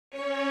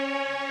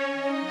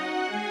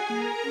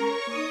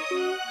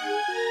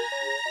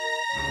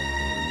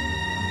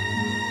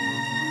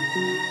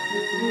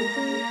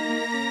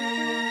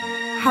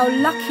How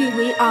lucky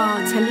we are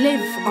to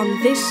live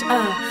on this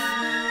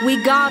earth. We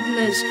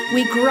gardeners,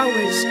 we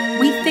growers,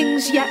 we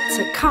things yet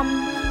to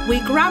come.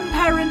 We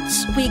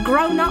grandparents, we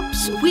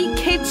grown-ups, we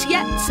kids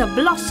yet to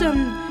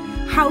blossom.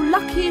 How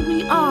lucky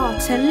we are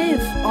to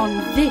live on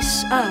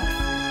this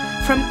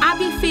earth. From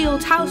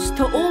Abbeyfield House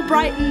to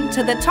Albrighton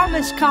to the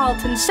Thomas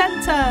Carlton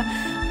Centre,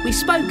 we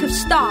spoke of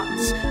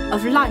starts,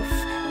 of life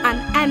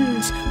and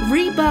ends,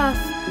 rebirth.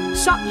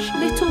 Such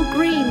little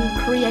green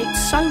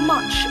creates so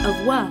much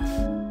of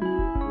worth.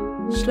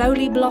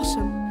 Slowly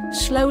blossom,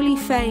 slowly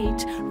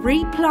fade,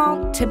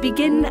 replant to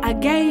begin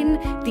again.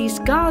 These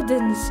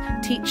gardens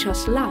teach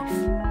us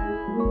life.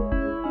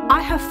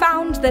 I have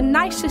found the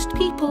nicest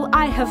people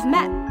I have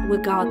met were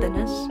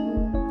gardeners.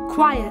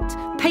 Quiet,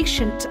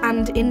 patient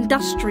and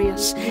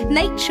industrious.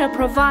 Nature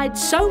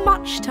provides so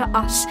much to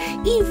us,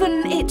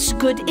 even its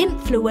good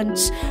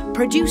influence,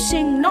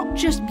 producing not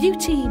just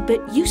beauty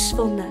but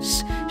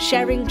usefulness,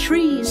 sharing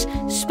trees,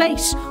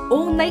 space,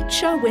 all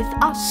nature with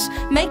us,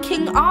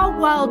 making our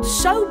world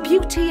so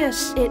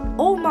beauteous it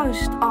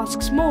almost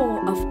asks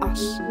more of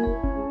us.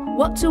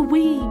 What do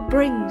we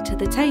bring to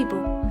the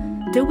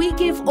table? Do we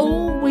give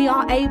all we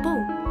are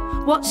able?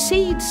 What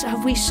seeds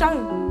have we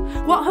sown?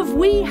 What have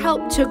we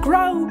helped to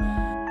grow?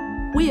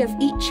 We have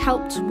each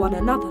helped one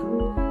another,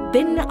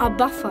 been a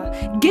buffer,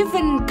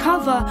 given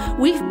cover.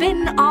 We've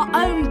been our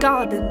own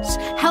gardens,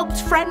 helped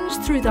friends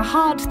through the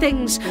hard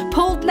things,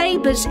 pulled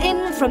neighbours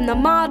in from the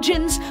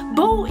margins,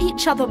 bought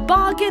each other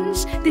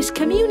bargains. This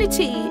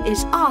community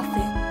is our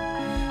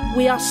thing.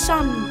 We are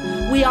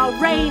sun, we are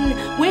rain,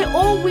 we're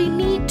all we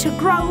need to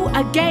grow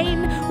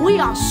again. We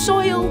are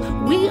soil,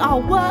 we are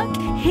work,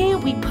 here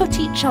we put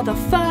each other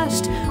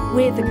first.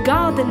 We're the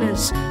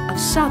gardeners of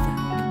Southwark.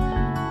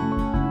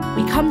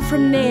 We come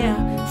from near,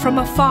 from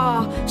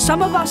afar.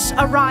 Some of us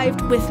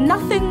arrived with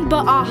nothing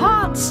but our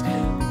hearts.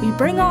 We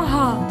bring our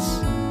hearts.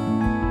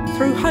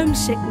 Through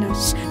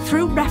homesickness,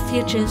 through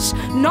refuges,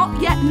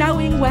 not yet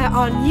knowing where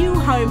our new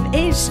home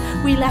is.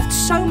 We left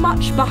so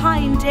much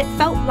behind, it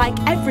felt like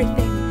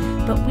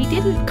everything. But we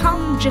didn't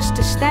come just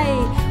to stay,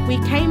 we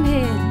came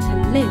here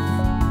to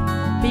live.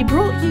 We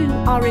brought you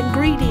our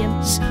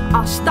ingredients,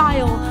 our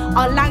style,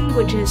 our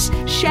languages,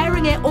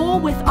 sharing it all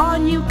with our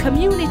new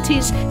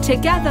communities.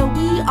 Together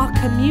we are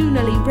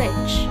communally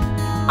rich.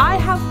 I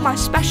have my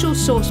special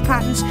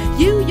saucepans,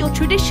 you your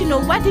traditional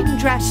wedding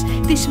dress.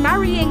 This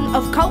marrying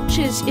of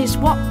cultures is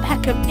what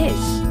Peckham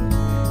is.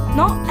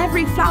 Not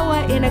every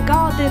flower in a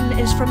garden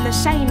is from the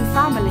same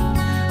family.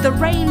 The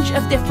range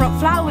of different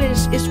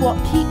flowers is what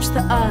keeps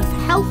the earth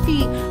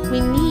healthy.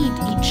 We need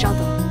each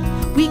other.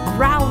 We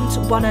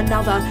ground one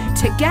another,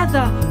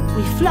 together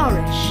we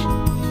flourish.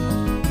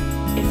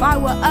 If I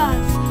were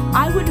earth,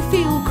 I would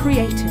feel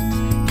created,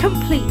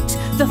 complete,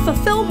 the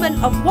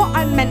fulfillment of what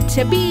I'm meant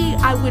to be.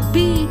 I would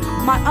be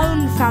my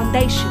own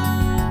foundation.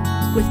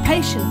 With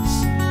patience,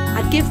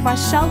 I'd give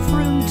myself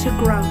room to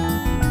grow.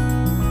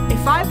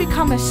 If I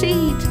become a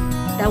seed,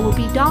 there will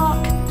be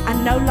dark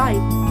and no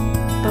light.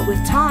 But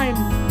with time,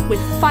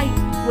 with fight,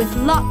 with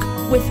luck,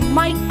 with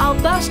might,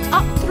 I'll burst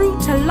up through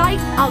to light.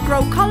 I'll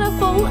grow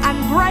colourful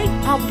and bright.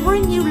 I'll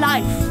bring you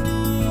life.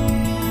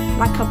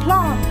 Like a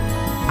plant,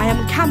 I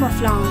am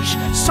camouflage,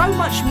 so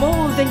much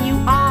more than you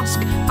ask.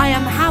 I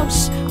am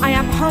house, I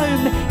am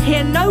home.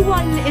 Here no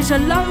one is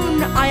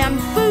alone. I am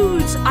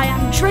food, I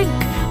am drink.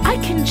 I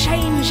can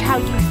change how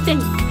you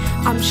think.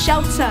 I'm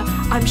shelter,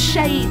 I'm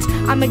shade.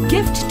 I'm a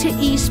gift to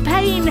ease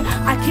pain.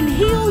 I can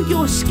heal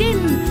your skin.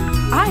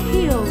 I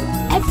heal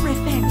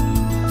everything.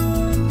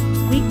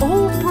 We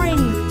all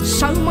bring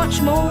so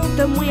much more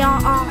than we are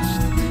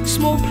asked.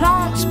 Small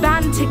plants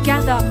band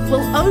together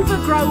will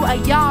overgrow a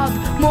yard.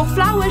 More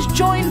flowers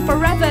join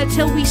forever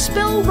till we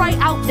spill right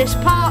out this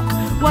park.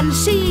 One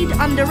seed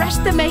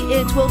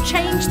underestimated will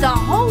change the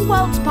whole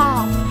world's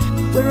path.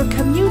 We're a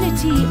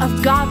community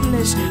of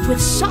gardeners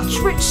with such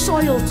rich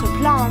soil to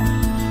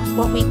plant.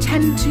 What we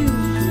tend to,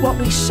 what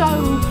we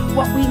sow,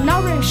 what we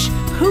nourish,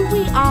 who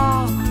we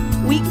are.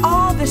 We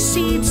are the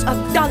seeds of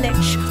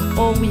Dulwich,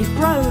 all we've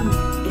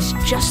grown is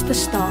just the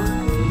start.